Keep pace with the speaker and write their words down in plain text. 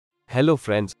Hello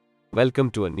friends, welcome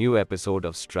to a new episode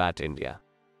of Strat India.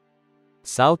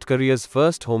 South Korea's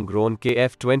first homegrown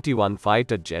Kf-21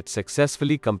 fighter jet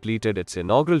successfully completed its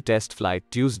inaugural test flight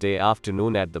Tuesday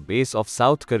afternoon at the base of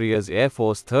South Korea's Air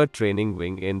Force 3rd Training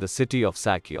Wing in the city of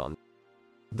Sakyeon.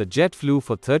 The jet flew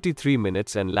for 33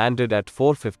 minutes and landed at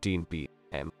 4:15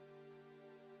 p.m.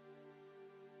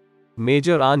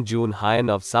 Major An Jun-hyun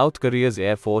of South Korea's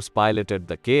Air Force piloted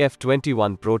the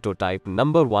Kf-21 prototype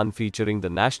number 1 featuring the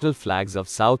national flags of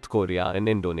South Korea and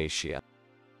Indonesia.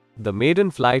 The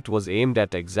maiden flight was aimed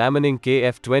at examining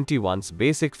Kf-21's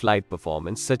basic flight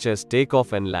performance such as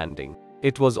takeoff and landing.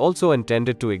 It was also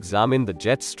intended to examine the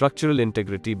jet's structural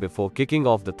integrity before kicking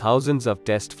off the thousands of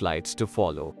test flights to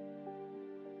follow.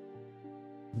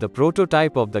 The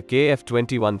prototype of the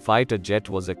Kf-21 fighter jet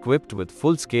was equipped with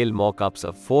full-scale mock-ups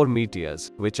of 4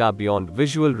 Meteors, which are beyond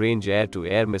visual range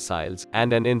air-to-air missiles,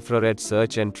 and an infrared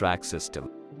search and track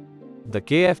system. The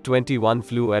Kf-21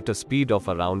 flew at a speed of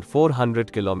around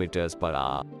 400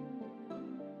 km/h.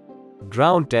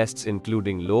 Ground tests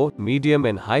including low, medium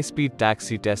and high-speed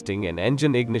taxi testing and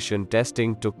engine ignition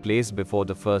testing took place before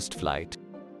the first flight.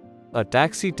 A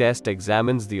taxi test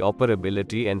examines the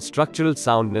operability and structural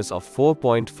soundness of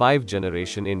 4.5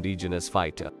 generation indigenous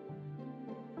fighter.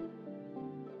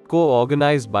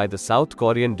 Co-organized by the South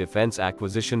Korean Defense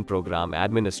Acquisition Program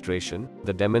Administration,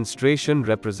 the demonstration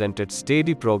represented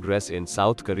steady progress in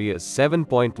South Korea's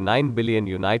 $7.9 billion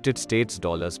United States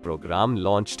dollars program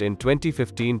launched in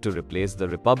 2015 to replace the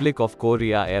Republic of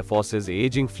Korea Air Force's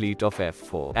aging fleet of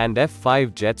F-4 and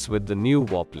F-5 jets with the new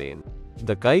warplane.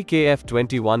 The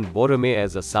Kf-21 Borome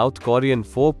is a South Korean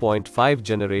 4.5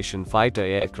 generation fighter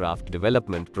aircraft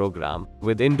development program,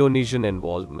 with Indonesian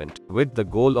involvement, with the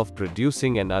goal of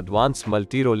producing an advanced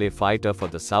multi-role fighter for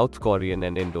the South Korean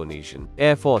and Indonesian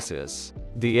Air Forces.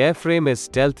 The airframe is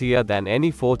stealthier than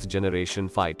any 4th generation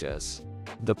fighters.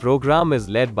 The program is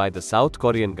led by the South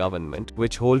Korean government,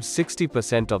 which holds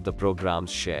 60% of the program's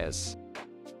shares.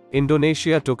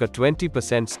 Indonesia took a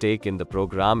 20% stake in the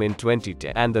program in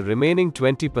 2010, and the remaining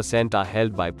 20% are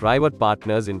held by private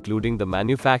partners including the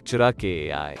manufacturer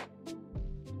KAI.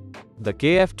 The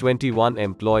Kf-21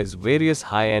 employs various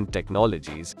high-end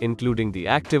technologies, including the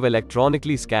active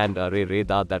electronically scanned array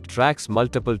radar that tracks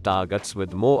multiple targets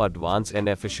with more advanced and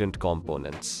efficient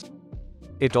components.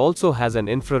 It also has an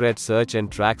infrared search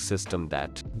and track system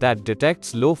that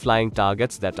detects low-flying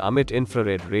targets that emit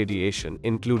infrared radiation,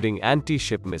 including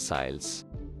anti-ship missiles.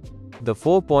 The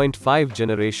 4.5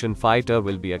 generation fighter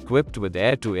will be equipped with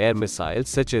air-to-air missiles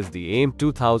such as the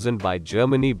AIM-2000 by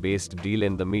Germany-based Deal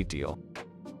in the Meteor.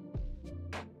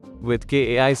 With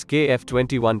KAI's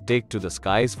Kf-21 take to the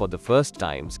skies for the first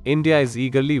times, India is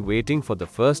eagerly waiting for the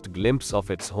first glimpse of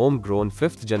its homegrown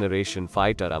 5th generation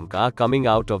fighter Amca coming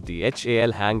out of the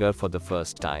HAL hangar for the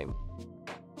first time.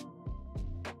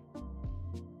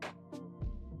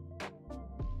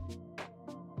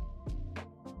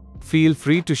 Feel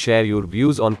free to share your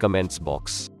views on comments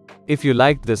box. If you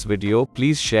liked this video,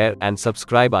 please share and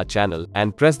subscribe our channel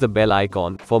and press the bell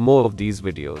icon for more of these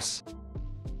videos.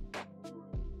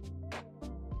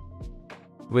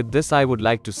 With this I would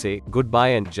like to say goodbye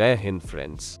and Jai Hind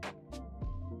friends.